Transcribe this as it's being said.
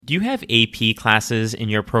Do you have AP classes in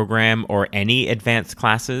your program or any advanced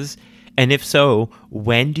classes? And if so,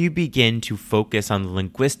 when do you begin to focus on the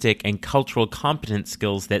linguistic and cultural competence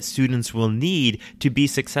skills that students will need to be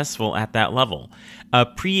successful at that level? A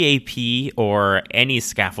pre-AP or any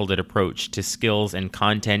scaffolded approach to skills and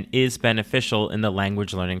content is beneficial in the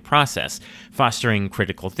language learning process, fostering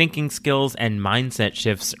critical thinking skills and mindset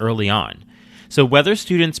shifts early on. So whether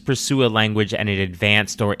students pursue a language at an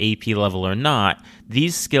advanced or AP level or not,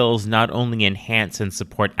 these skills not only enhance and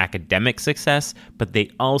support academic success, but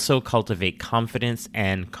they also cultivate confidence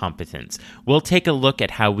and competence. We'll take a look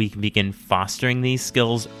at how we can begin fostering these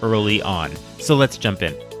skills early on. So let's jump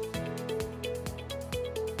in.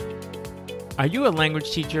 Are you a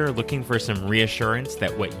language teacher looking for some reassurance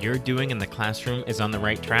that what you're doing in the classroom is on the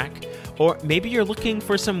right track? Or maybe you're looking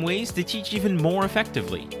for some ways to teach even more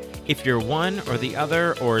effectively. If you're one or the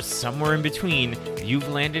other or somewhere in between, you've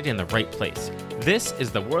landed in the right place. This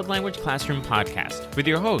is the World Language Classroom Podcast with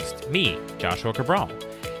your host, me, Joshua Cabral.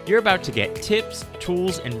 You're about to get tips,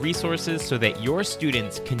 tools, and resources so that your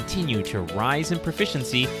students continue to rise in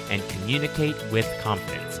proficiency and communicate with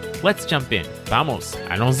confidence. Let's jump in. Vamos,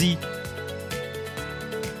 allons-y.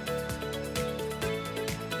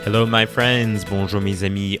 Hello, my friends. Bonjour, mes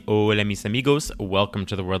amis. Hola, mis amigos. Welcome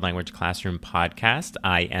to the World Language Classroom Podcast.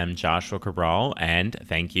 I am Joshua Cabral, and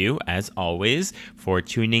thank you, as always, for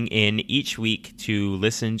tuning in each week to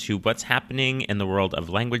listen to what's happening in the world of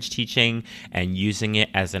language teaching and using it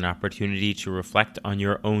as an opportunity to reflect on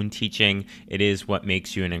your own teaching. It is what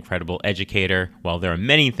makes you an incredible educator. While there are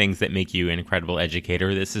many things that make you an incredible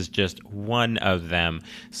educator, this is just one of them.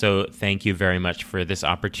 So thank you very much for this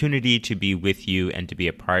opportunity to be with you and to be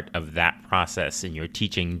a part of that process in your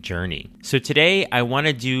teaching journey. So today I want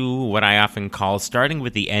to do what I often call starting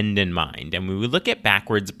with the end in mind. And when we look at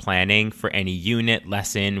backwards planning for any unit,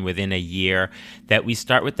 lesson within a year, that we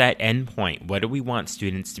start with that end point. What do we want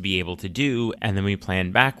students to be able to do? And then we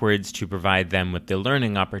plan backwards to provide them with the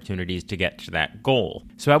learning opportunities to get to that goal.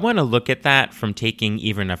 So I want to look at that from taking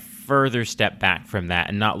even a further step back from that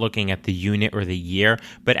and not looking at the unit or the year,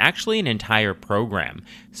 but actually an entire program.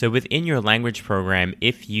 So within your language program,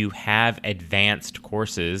 if you have advanced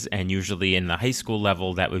courses, and usually in the high school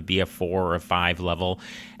level, that would be a 4 or a 5 level,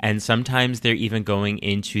 and sometimes they're even going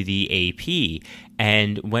into the AP.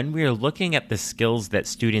 And when we're looking at the skills that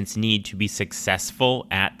students need to be successful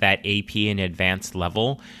at that AP and advanced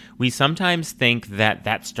level, we sometimes think that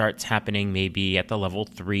that starts happening maybe at the level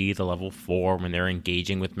 3, the level 4, when they're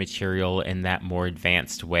engaging with material in that more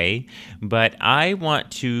advanced way. But I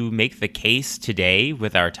want to make the case today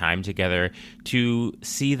with our time together to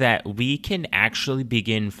see that we can actually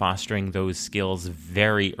begin fostering those skills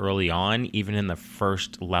very early on, even in the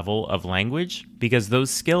first level of language, because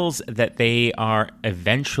those skills that they are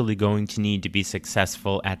eventually going to need to be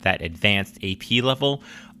successful at that advanced AP level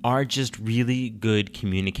are just really good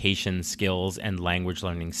communication skills and language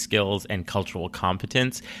learning skills and cultural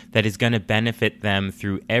competence that is going to benefit them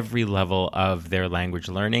through every level of their language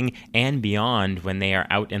learning and beyond when they are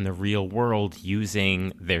out in the real world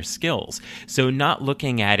using their skills. So not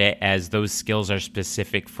looking at it as those skills are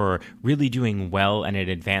specific for really doing well at an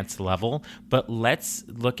advanced level, but let's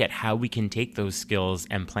look at how we can take those skills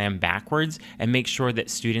and plan backwards and make sure that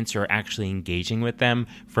students are actually engaging with them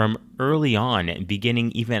from early on and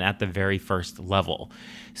beginning even at the very first level.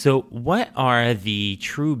 So what are the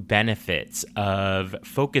true benefits of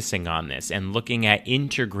focusing on this and looking at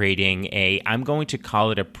integrating I'm going to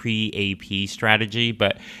call it a pre-AP strategy,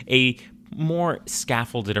 but a more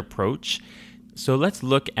scaffolded approach? So let's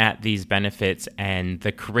look at these benefits and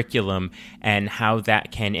the curriculum and how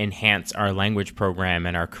that can enhance our language program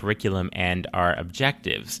and our curriculum and our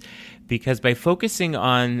objectives. Because by focusing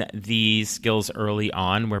on these skills early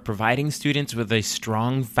on, we're providing students with a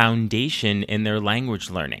strong foundation in their language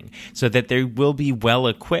learning so that they will be well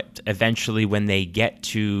equipped eventually when they get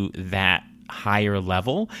to that higher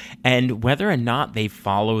level, and whether or not they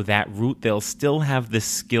follow that route, they'll still have the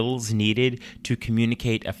skills needed to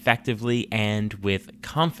communicate effectively and with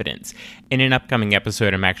confidence. In an upcoming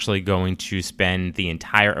episode, I'm actually going to spend the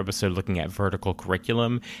entire episode looking at vertical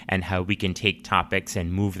curriculum and how we can take topics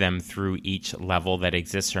and move them through each level that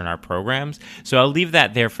exists in our programs. So I'll leave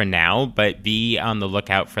that there for now, but be on the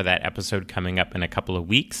lookout for that episode coming up in a couple of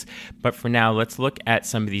weeks. But for now, let's look at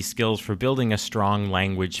some of these skills for building a strong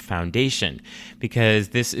language foundation. because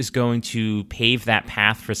this is going to pave that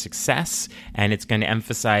path for success, and it's going to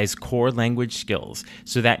emphasize core language skills.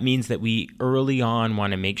 So that means that we early on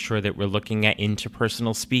want to make sure that we're looking at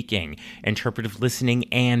interpersonal speaking, interpretive listening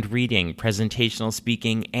and reading, presentational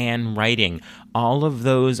speaking and writing. All of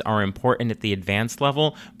those are important at the advanced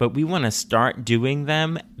level, but we want to start doing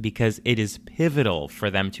them because it is pivotal for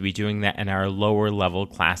them to be doing that in our lower level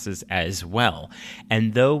classes as well.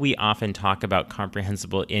 And though we often talk about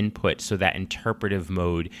comprehensible input, so that interpretive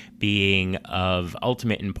mode being of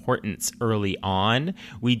ultimate importance early on,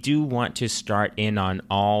 we do want to start in on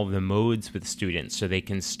all the modes with students so they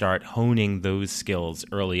can start honing those skills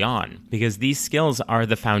early on, because these skills are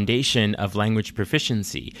the foundation of language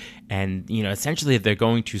proficiency. And, essentially they're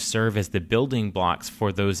going to serve as the building blocks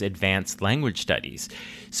for those advanced language studies.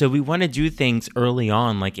 So we want to do things early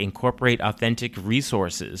on, like incorporate authentic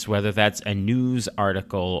resources, whether that's a news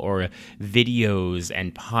article or videos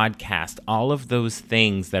and podcasts. All of those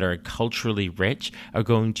things that are culturally rich are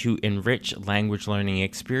going to enrich language learning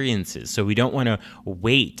experiences. So we don't want to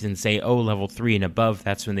wait and say, level 3 and above,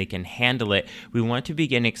 that's when they can handle it. We want to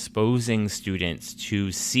begin exposing students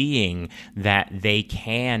to seeing that they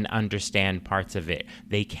can understand parts of it.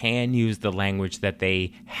 They can use the language that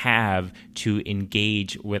they have to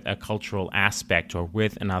engage with a cultural aspect or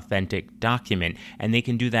with an authentic document, and they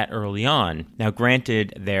can do that early on. Now,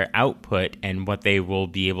 granted, their output and what they will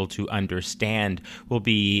be able to understand will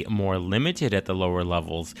be more limited at the lower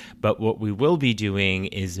levels, but what we will be doing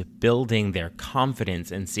is building their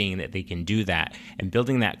confidence and seeing that they can do that. And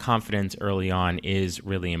building that confidence early on is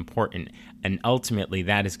really important. And ultimately,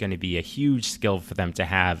 that is going to be a huge skill for them to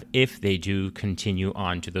have if they do continue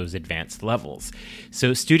on to those advanced levels.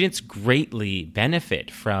 So students greatly benefit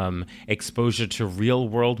from exposure to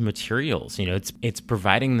real-world materials. It's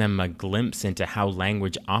providing them a glimpse into how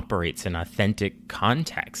language operates in authentic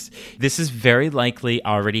context. This is very likely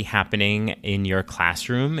already happening in your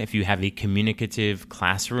classroom. If you have a communicative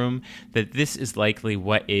classroom, that this is likely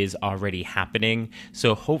what is already happening.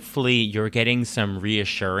 So hopefully you're getting some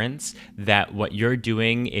reassurance that what you're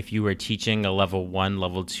doing, if you are teaching a level 1,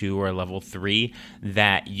 level 2, or level 3,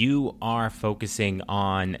 that you are focusing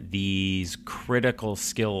on these critical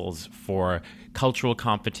skills for cultural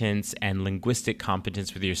competence and linguistic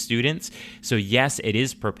competence with your students. So yes, it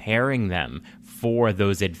is preparing them for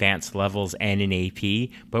those advanced levels and in AP,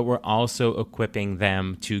 but we're also equipping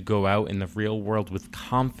them to go out in the real world with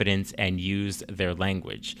confidence and use their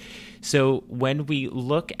language. So when we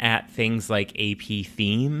look at things like AP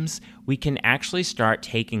themes, we can actually start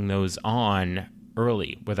taking those on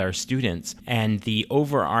early with our students. And the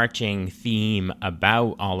overarching theme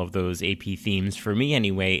about all of those AP themes, for me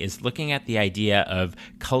anyway, is looking at the idea of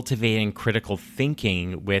cultivating critical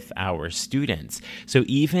thinking with our students. So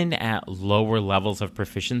even at lower levels of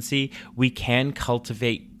proficiency, we can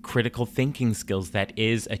cultivate critical thinking skills that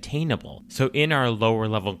is attainable. So in our lower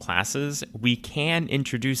level classes, we can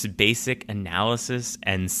introduce basic analysis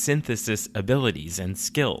and synthesis abilities and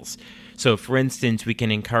skills. So for instance, we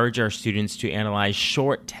can encourage our students to analyze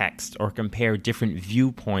short text or compare different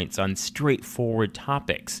viewpoints on straightforward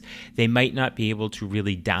topics. They might not be able to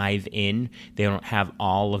really dive in. They don't have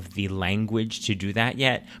all of the language to do that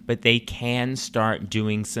yet, but they can start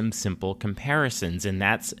doing some simple comparisons, and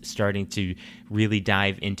that's starting to really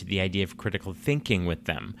dive into the idea of critical thinking with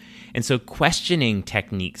them. And so questioning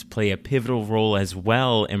techniques play a pivotal role as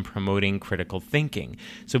well in promoting critical thinking.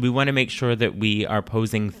 So we want to make sure that we are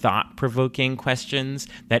posing thought-provoking questions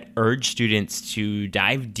that urge students to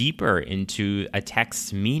dive deeper into a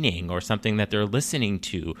text's meaning or something that they're listening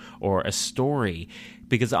to or a story,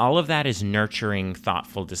 because all of that is nurturing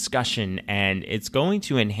thoughtful discussion, and it's going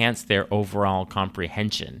to enhance their overall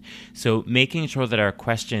comprehension. So making sure that our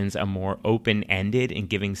questions are more open-ended and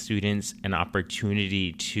giving students an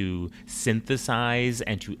opportunity to synthesize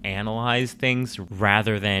and to analyze things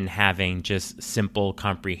rather than having just simple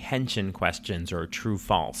comprehension questions or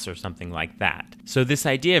true-false or something like that. So this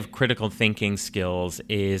idea of critical thinking skills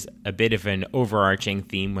is a bit of an overarching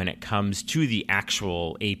theme when it comes to the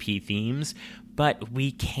actual AP themes, but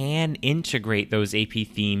we can integrate those AP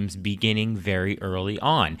themes beginning very early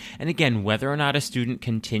on. And again, whether or not a student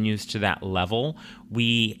continues to that level,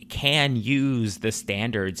 we can use the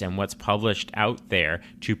standards and what's published out there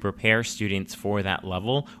to prepare students for that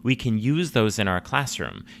level. We can use those in our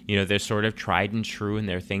classroom. They're sort of tried and true, and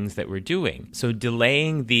they're things that we're doing. So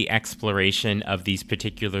delaying the exploration of these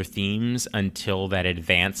particular themes until that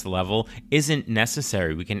advanced level isn't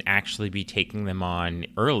necessary. We can actually be taking them on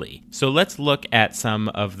early. So let's look look at some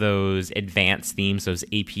of those advanced themes, those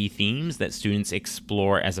AP themes that students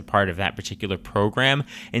explore as a part of that particular program,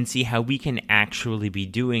 and see how we can actually be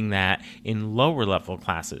doing that in lower level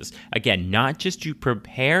classes. Again, not just to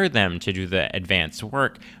prepare them to do the advanced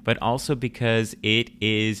work, but also because it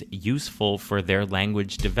is useful for their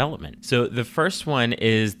language development. So the first one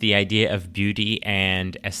is the idea of beauty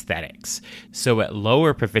and aesthetics. So at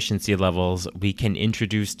lower proficiency levels, we can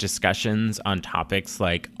introduce discussions on topics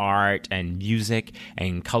like art and music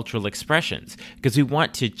and cultural expressions, because we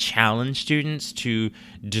want to challenge students to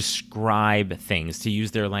describe things, to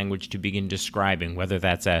use their language to begin describing, whether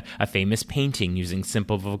that's a famous painting using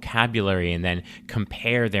simple vocabulary and then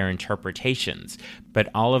compare their interpretations. But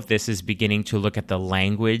all of this is beginning to look at the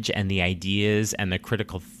language and the ideas and the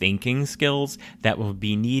critical thinking skills that will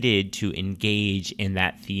be needed to engage in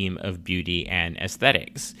that theme of beauty and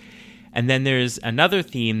aesthetics. And then there's another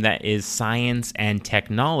theme that is science and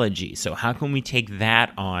technology. So how can we take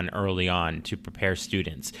that on early on to prepare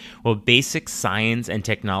students? Well, basic science and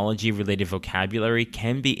technology related vocabulary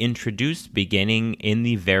can be introduced beginning in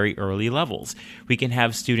the very early levels. We can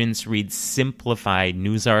have students read simplified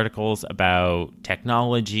news articles about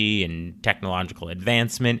technology and technological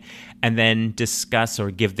advancement, and then discuss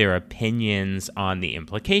or give their opinions on the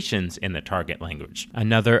implications in the target language.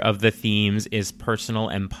 Another of the themes is personal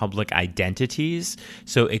and public identities.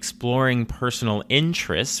 So exploring personal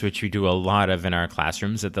interests, which we do a lot of in our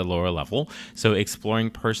classrooms at the lower level. So exploring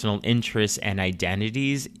personal interests and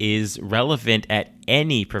identities is relevant at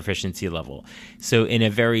any proficiency level. So in a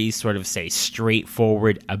very sort of, say,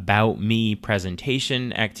 straightforward about me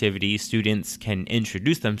presentation activity, students can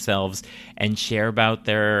introduce themselves and share about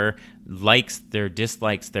their likes, their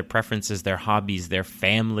dislikes, their preferences, their hobbies, their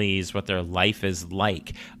families, what their life is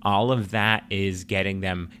like. All of that is getting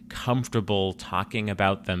them comfortable talking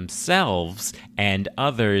about themselves and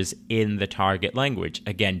others in the target language.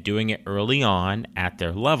 Again, doing it early on at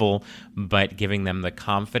their level, but giving them the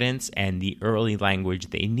confidence and the early language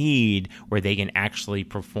they need where they can actually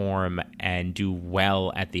perform and do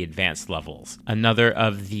well at the advanced levels. Another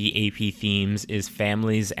of the AP themes is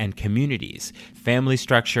families and communities. Family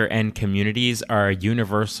structure and communities are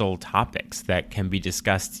universal topics that can be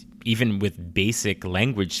discussed even with basic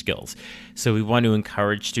language skills. So we want to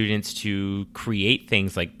encourage students to create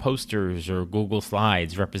things like posters or Google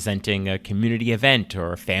Slides representing a community event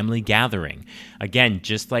or a family gathering. Again,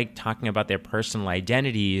 just like talking about their personal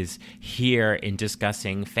identities, here in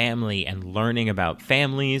discussing family and learning about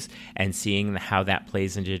families and seeing how that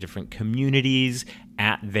plays into different communities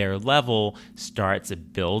at their level starts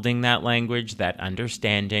building that language, that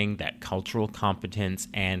understanding, that cultural competence,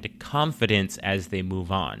 and confidence as they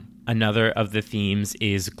move on. Another of the themes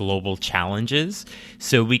is global challenges.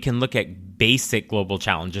 So we can look at basic global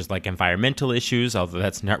challenges like environmental issues, although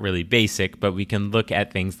that's not really basic, but we can look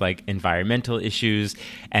at things like environmental issues,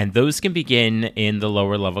 and those can begin in the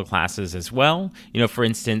lower level classes as well. For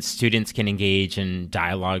instance, students can engage in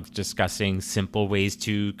dialogues discussing simple ways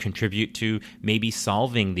to contribute to maybe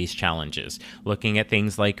solving these challenges, looking at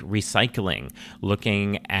things like recycling,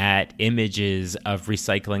 looking at images of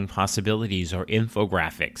recycling possibilities or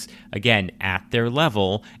infographics, again, at their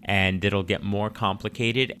level, and it'll get more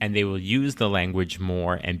complicated, and they will use the language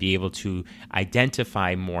more and be able to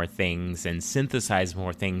identify more things and synthesize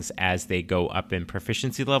more things as they go up in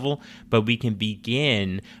proficiency level. But we can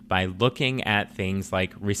begin by looking at things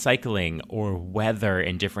like recycling or weather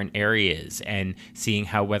in different areas and seeing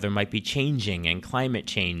how weather might be changing and climate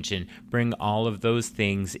change, and bring all of those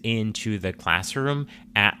things into the classroom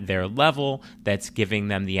at their level. That's giving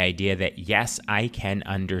them the idea that, yes, I can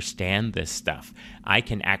understand this stuff. I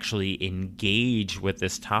can actually engage with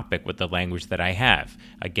this topic with the language that I have.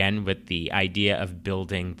 Again, with the idea of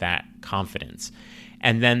building that confidence.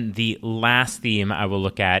 And then the last theme I will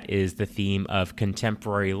look at is the theme of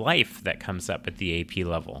contemporary life that comes up at the AP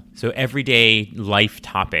level. So everyday life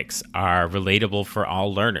topics are relatable for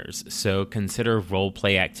all learners. So consider role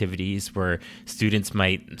play activities where students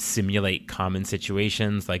might simulate common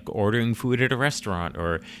situations like ordering food at a restaurant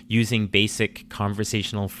or using basic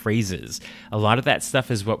conversational phrases. A lot of that stuff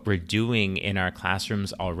is what we're doing in our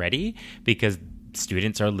classrooms already, because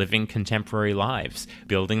students are living contemporary lives,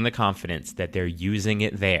 building the confidence that they're using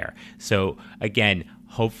it there. So again,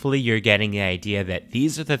 hopefully you're getting the idea that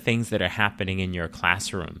these are the things that are happening in your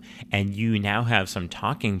classroom. And you now have some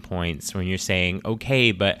talking points when you're saying,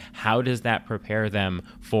 okay, but how does that prepare them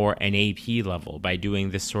for an AP level by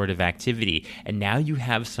doing this sort of activity? And now you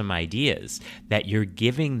have some ideas that you're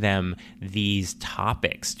giving them these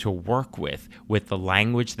topics to work with the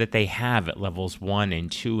language that they have at levels 1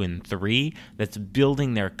 and 2 and 3, that's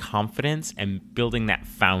building their confidence and building that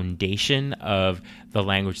foundation of the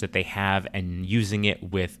language that they have and using it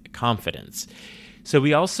with confidence. So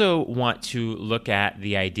we also want to look at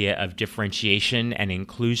the idea of differentiation and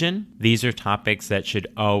inclusion. These are topics that should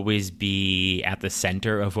always be at the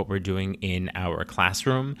center of what we're doing in our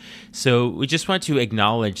classroom. So we just want to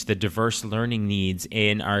acknowledge the diverse learning needs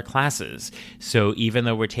in our classes. So even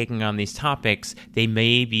though we're taking on these topics, they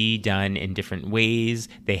may be done in different ways.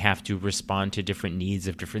 They have to respond to different needs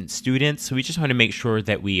of different students. So we just want to make sure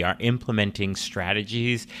that we are implementing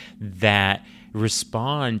strategies that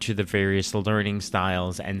respond to the various learning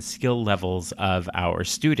styles and skill levels of our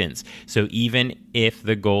students. So even if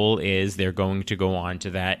the goal is they're going to go on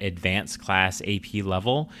to that advanced class AP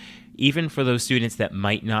level, even for those students that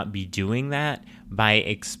might not be doing that, by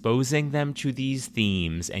exposing them to these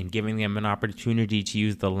themes and giving them an opportunity to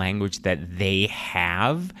use the language that they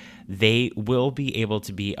have, they will be able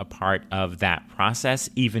to be a part of that process,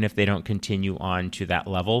 even if they don't continue on to that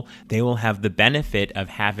level. They will have the benefit of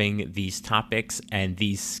having these topics and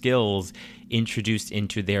these skills introduced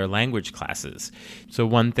into their language classes. So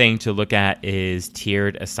one thing to look at is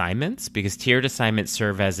tiered assignments, because tiered assignments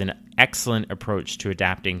serve as an excellent approach to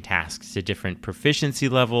adapting tasks to different proficiency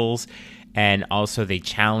levels. And also they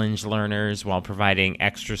challenge learners while providing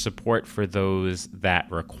extra support for those that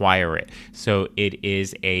require it. So it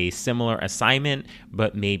is a similar assignment,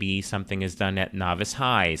 but maybe something is done at novice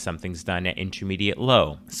high, something's done at intermediate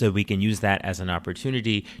low. So we can use that as an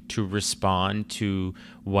opportunity to respond to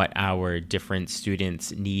what our different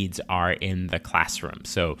students' needs are in the classroom.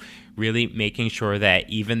 So really making sure that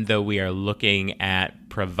even though we are looking at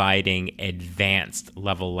providing advanced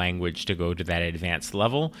level language to go to that advanced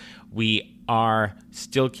level, we are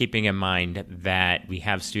still keeping in mind that we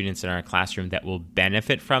have students in our classroom that will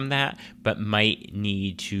benefit from that, but might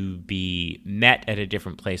need to be met at a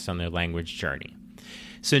different place on their language journey.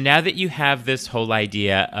 So now that you have this whole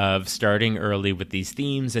idea of starting early with these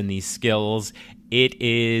themes and these skills, it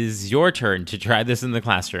is your turn to try this in the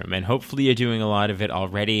classroom. And hopefully you're doing a lot of it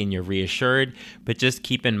already and you're reassured, but just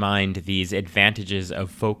keep in mind these advantages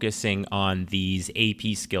of focusing on these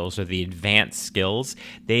AP skills or the advanced skills.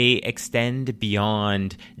 They extend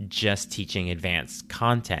beyond just teaching advanced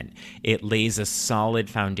content. It lays a solid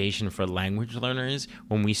foundation for language learners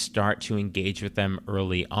when we start to engage with them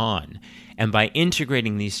early on. And by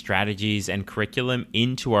integrating these strategies and curriculum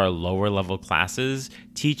into our lower level classes,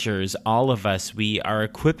 teachers, all of us, we are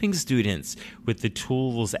equipping students with the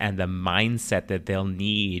tools and the mindset that they'll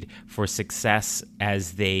need for success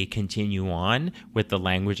as they continue on with the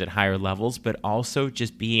language at higher levels, but also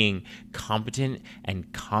just being competent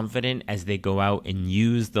and confident as they go out and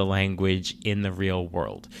use the language in the real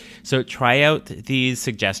world. So try out these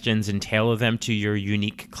suggestions and tailor them to your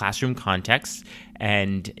unique classroom context,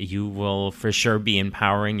 and you will for sure be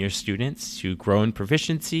empowering your students to grow in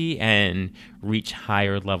proficiency and reach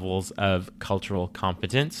higher levels of cultural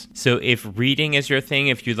competence. So if reading is your thing,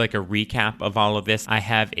 if you'd like a recap of all of this, I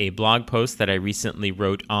have a blog post that I recently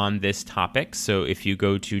wrote on this topic. So if you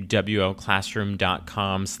go to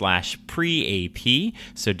wlclassroom.com/pre-AP,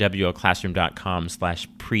 so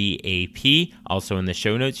wlclassroom.com/pre-AP, also in the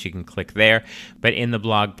show notes, you can click there. But in the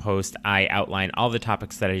blog post, I outline all the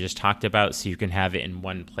topics that I just talked about, so you can have it in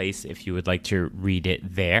one place if you would like to read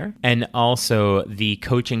it there. And also the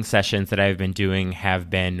coaching sessions that I've been doing have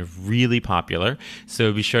been really popular.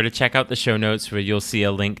 So be sure to check out the show notes where you'll see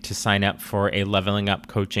a link to sign up for a Leveling Up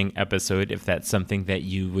coaching episode if that's something that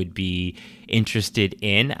you would be interested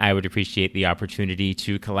in. I would appreciate the opportunity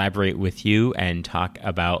to collaborate with you and talk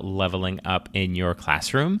about leveling up in your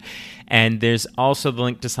classroom. And there's also the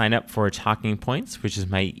link to sign up for Talking Points, which is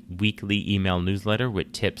my weekly email newsletter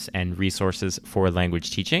with tips and resources for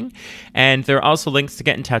language teaching. And there are also links to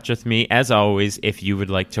get in touch with me, as always, if you would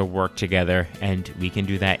like to work together, and we can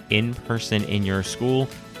do that in person in your school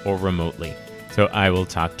or remotely. So I will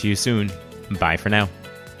talk to you soon. Bye for now.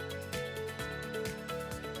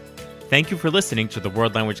 Thank you for listening to the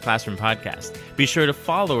World Language Classroom podcast. Be sure to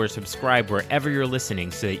follow or subscribe wherever you're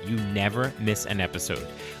listening so that you never miss an episode.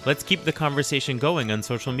 Let's keep the conversation going on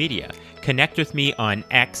social media. Connect with me on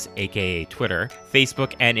X, aka Twitter,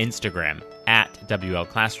 Facebook, and Instagram WL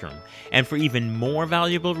Classroom. And for even more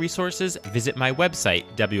valuable resources, visit my website,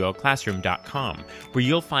 WLClassroom.com, where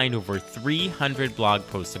you'll find over 300 blog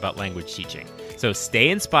posts about language teaching. So stay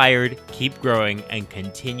inspired, keep growing, and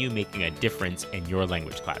continue making a difference in your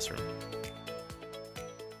language classroom.